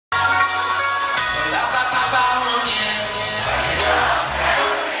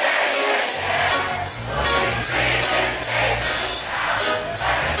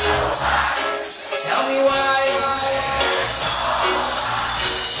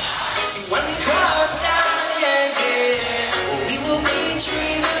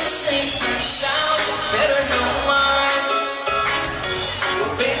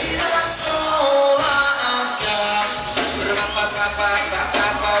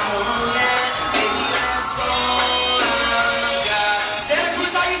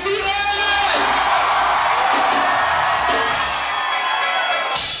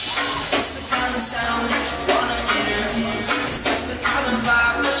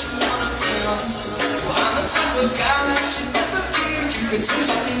Well, I'm the type of guy that should never fear. You could do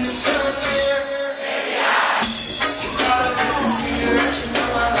something to turn there. So you got a little finger that you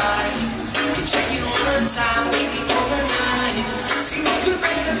know I like. You check it one time, maybe overnight. See, we could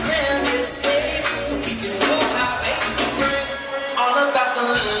make the grandest day. We could go high, baby, break. All about the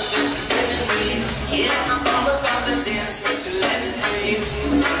love that you're giving me. Yeah, I'm all about the dance, but you're letting free.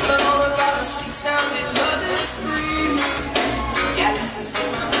 But all about the sweet sounding love that's free. Yeah, listen to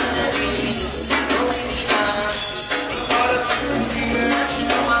my melody. No way behind. You caught up in the finger that you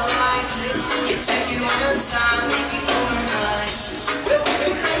know I like. You check it one time, maybe overnight. Well, we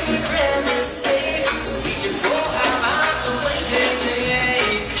could make the grandest day. We can go high out the way, yeah,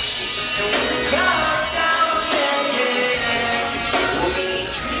 yeah. And when the crowd down, yeah, yeah. We'll be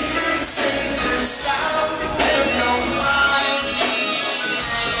dreaming, safe and sound. Better know mine.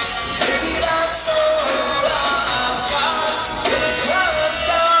 Baby, that's all I've got. When the crowd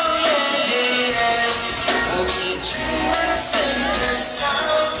down, yeah, yeah. We'll be dreaming, safe and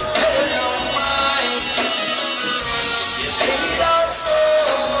sound. Better know mine. Yeah, baby, that's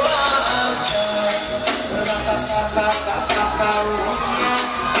all I've got. Ba-ba-ba-ba-ba-ba-ba.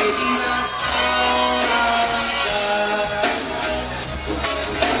 Baby, that's all I've got.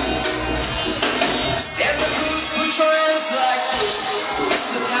 Santa Cruz, put your hands like this. It's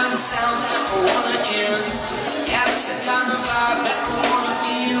the kind of sound that I wanna hear. Yeah, it's the kind of vibe that I wanna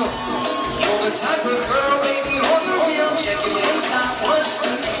feel. You're the type of girl, baby, hold the wheel. Check it inside, what's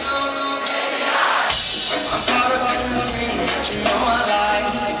the deal? I'm caught up in the thing that you know I like.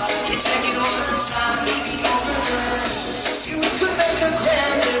 You check it all the time, baby, over there. See, we could make a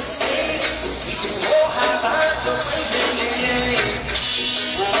grand escape. We can go high by the way, yeah, yeah.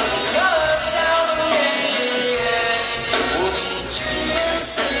 We'll be cut down, yeah, yeah. We'll be dreaming,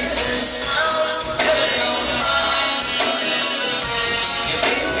 safe and sound. Better know mine. Yeah,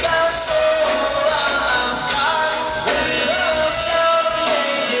 baby, that's all I've got. We'll be cut down,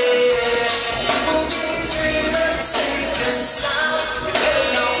 yeah, yeah. We'll be dreaming, safe and sound. You better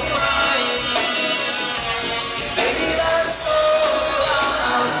know mine. Yeah, baby, that's all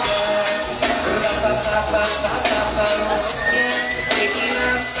I've got. Ba-ba-ba-ba-ba-ba-ba. Yeah, baby,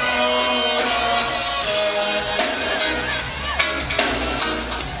 that's all I've got.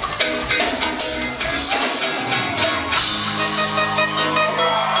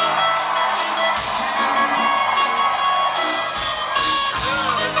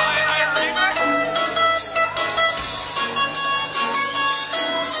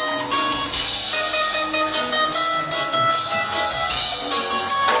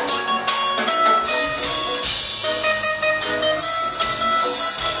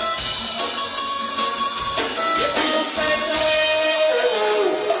 Yes, I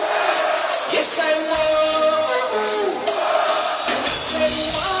will. Yes, I will. Yes, I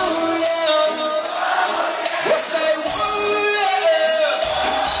will, yeah. Yes, I will, yeah.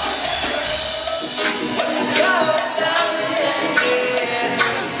 When the crowd down, yeah,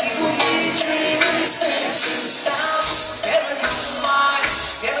 yeah. So we will be dreaming, safe and sound. Better know mine.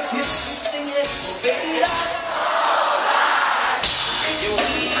 Santa Cruz, we sing it, baby, that's you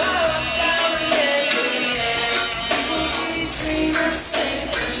will be crowd down, yeah, yeah. So we will be dreaming, safe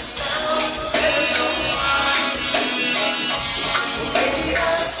and sound. Better know mine. Baby,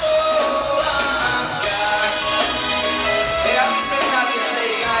 that's all I've got. Hey, I'll be sitting out here today,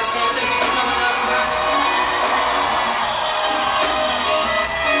 you guys. Thank you for coming out tonight.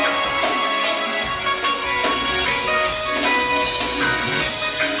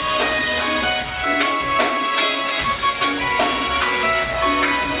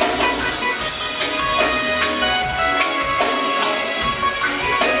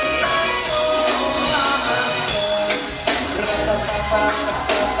 That's all I've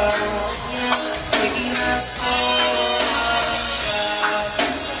got.